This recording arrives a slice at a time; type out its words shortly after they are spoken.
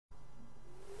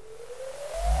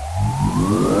Hi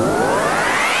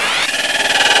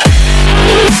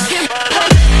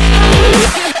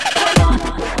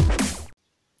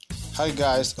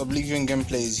guys, Oblivion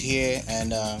Gameplay is here,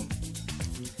 and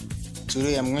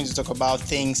today I'm going to talk about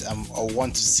things I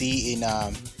want to see in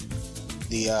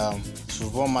the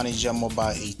Football Manager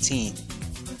Mobile 18.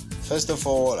 First of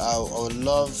all, I would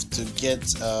love to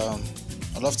get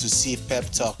I'd love to see pep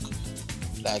talk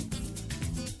like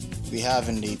we have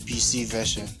in the PC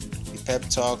version. The pep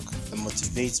talk that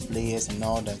motivates players and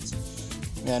all that.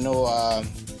 I know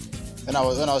when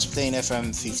I was playing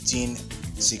FM15,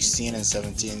 16 and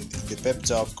 17, the pep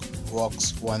talk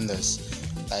works wonders.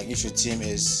 Like if your team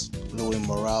is low in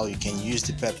morale, you can use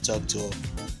the pep talk to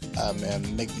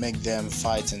make them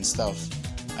fight and stuff.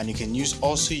 And you can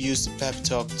also use the pep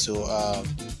talk to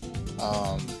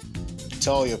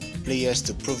tell your players,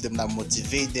 to prove them, that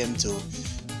motivate them to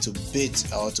beat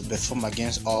or to perform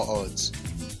against all odds.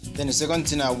 Then the second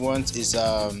thing I want is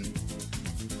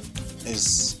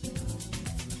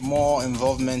more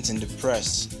involvement in the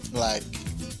press, like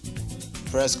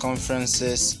press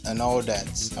conferences and all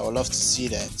that. I would love to see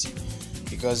that,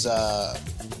 because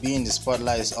being in the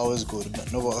spotlight is always good,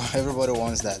 but everybody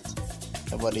wants that.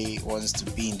 Nobody wants to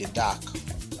be in the dark.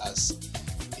 As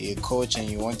a coach, and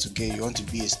you want to be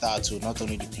a star too, not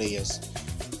only the players.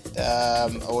 I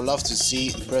would love to see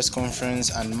the press conference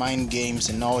and mind games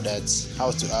and all that.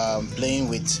 How to playing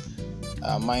with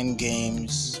mind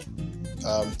games.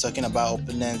 Talking about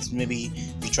opponents. Maybe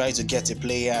you try to get a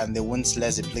player and they won't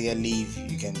let the player leave.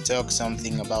 You can talk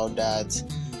something about that.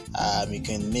 You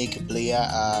can make a player.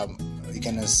 You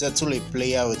can settle a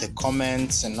player with the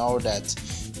comments and all that.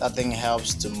 That thing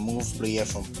helps to move player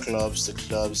from clubs to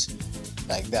clubs,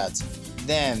 like that.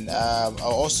 Then I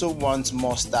also want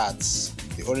more stats.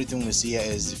 The only thing we see here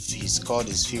is if he scored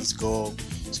his 5th goal,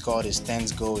 he scored his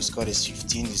 10th goal, he scored his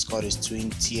 15th, he scored his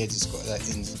 20th, he scored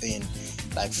in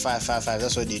like 555.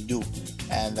 That's what they do.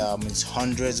 And it's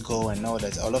 100th goal and all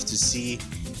that. I'd love to see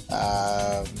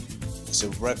it's a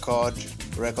record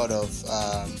of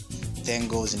 10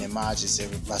 goals in a match. It's a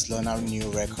Barcelona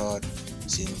new record.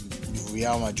 It's a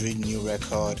Real Madrid new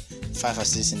record. 5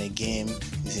 assists in a game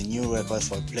is a new record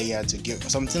for a player to give,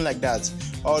 something like that.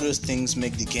 All those things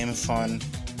make the game fun,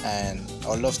 and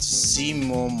I'd love to see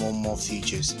more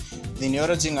features. Then the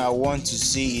other thing I want to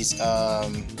see is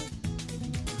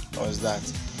what is that?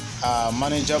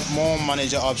 More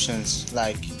manager options.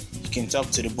 Like you can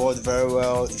talk to the board very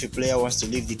well. If a player wants to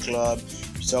leave the club,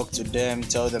 you talk to them,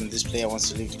 tell them this player wants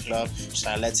to leave the club. Should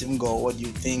I let him go? What do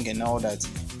you think? And all that.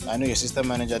 I know your system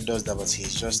manager does that, but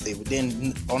he's just stable.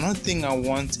 Then another thing I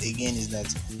want again is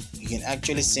that you can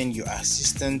actually send your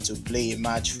assistant to play a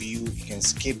match for you. You can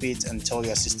skip it and tell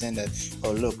your assistant that,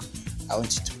 oh look, I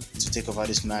want you to take over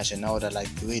this match and all that, like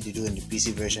the way they do in the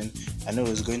PC version. I know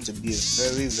it's going to be a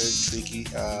very tricky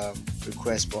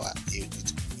request, but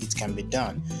it can be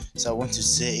done. So I want to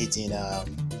say it in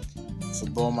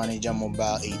Football Manager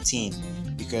Mobile 18,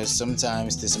 because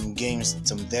sometimes there's some games,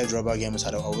 some dead rubber games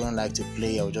I wouldn't like to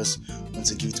play. I would just want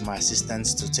to give it to my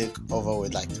assistants to take over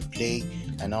with, like to play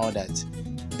and all that.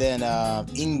 Then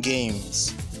in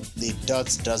games, the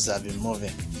dots have been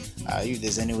moving. If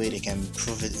there's any way they can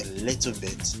improve it a little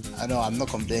bit, I know I'm not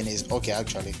complaining, it's okay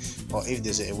actually, but if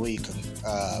there's a way you can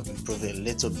improve it a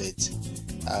little bit,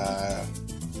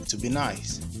 to be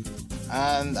nice.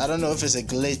 And I don't know if it's a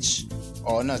glitch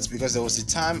or not, because there was a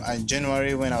time in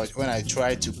January when I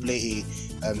tried to play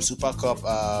a Super Cup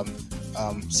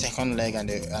second leg,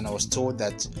 and I was told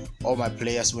that all my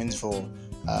players went for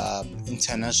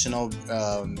international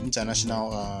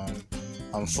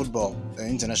football,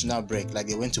 international break, like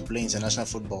they went to play international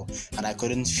football, and I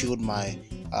couldn't field my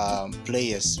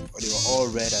players. They were all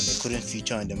red and they couldn't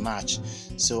feature in the match.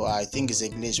 So I think it's a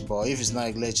glitch, but if it's not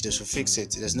a glitch, they should fix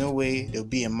it. There's no way there'll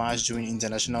be a match during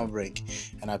international break,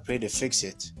 and I pray they fix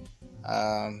it.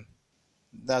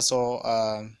 That's all.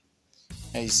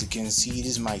 As you can see,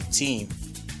 this is my team,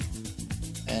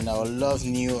 and I would love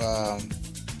new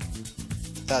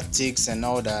tactics and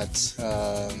all that.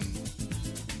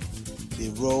 The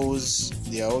roles,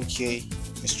 they are okay.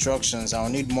 Instructions, I'll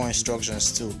need more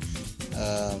instructions too.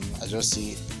 I just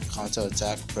see counter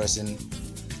attack, pressing,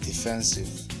 defensive.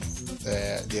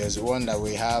 There's one that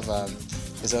we have.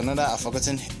 There's another, I've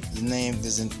forgotten the name.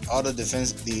 There's other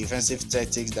defensive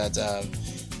tactics that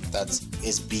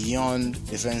is beyond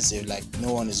defensive. Like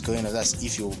no one is going. That's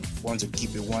if you want to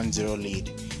keep a 1-0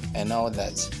 lead and all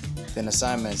that. Then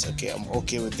assignments. Okay, I'm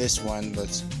okay with this one,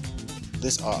 but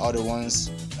these are other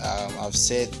ones. I've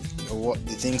said what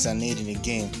the things I need in the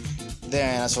game.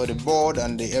 Then as for the board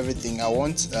and the everything, I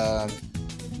want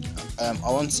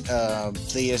I want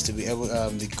players to be able,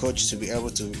 the coach to be able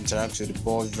to interact with the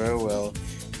ball very well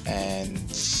and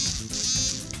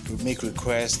make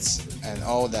requests and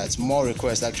all that. More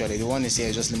requests, actually. The one is here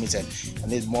is just limited. I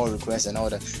need more requests and all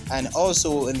that. And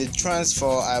also in the transfer,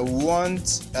 I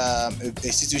want a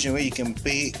situation where you can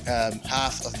pay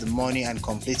half of the money and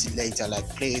complete it later,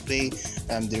 like pay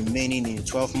the remaining in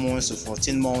 12 months or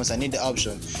 14 months. I need the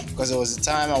option, because there was a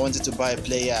time I wanted to buy a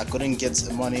player, I couldn't get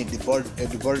the money. The board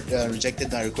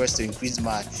rejected my request to increase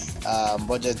my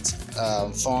budget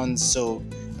funds, so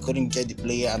couldn't get the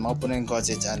player, and my opponent got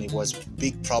it, and it was a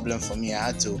big problem for me. I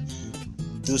had to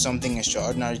do something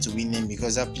extraordinary to win him,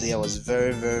 because that player was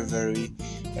very, very, very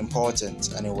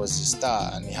important, and he was a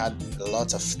star, and he had a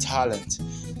lot of talent.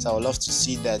 So I would love to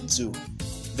see that too.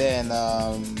 Then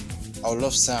I would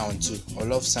love sound too. I would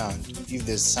love sound. If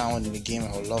there's sound in the game,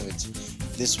 I would love it.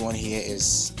 This one here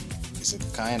is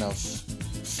a kind of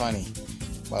funny,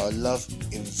 but I would love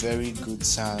a very good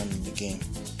sound in the game.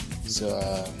 So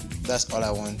that's all I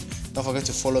want. Don't forget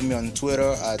to follow me on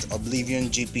Twitter at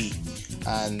OblivionGP,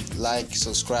 and like,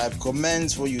 subscribe,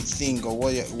 comment what you think, or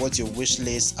what your wish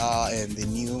lists are in the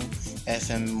new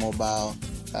FM Mobile,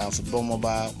 Football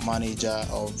Mobile Manager,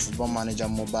 or Football Manager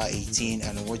Mobile 18,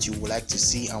 and what you would like to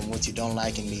see and what you don't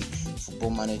like in the Football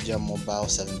Manager Mobile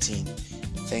 17.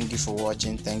 Thank you for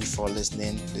watching. Thank you for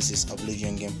listening. This is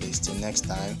Oblivion Gameplays. Till next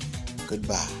time,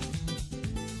 goodbye.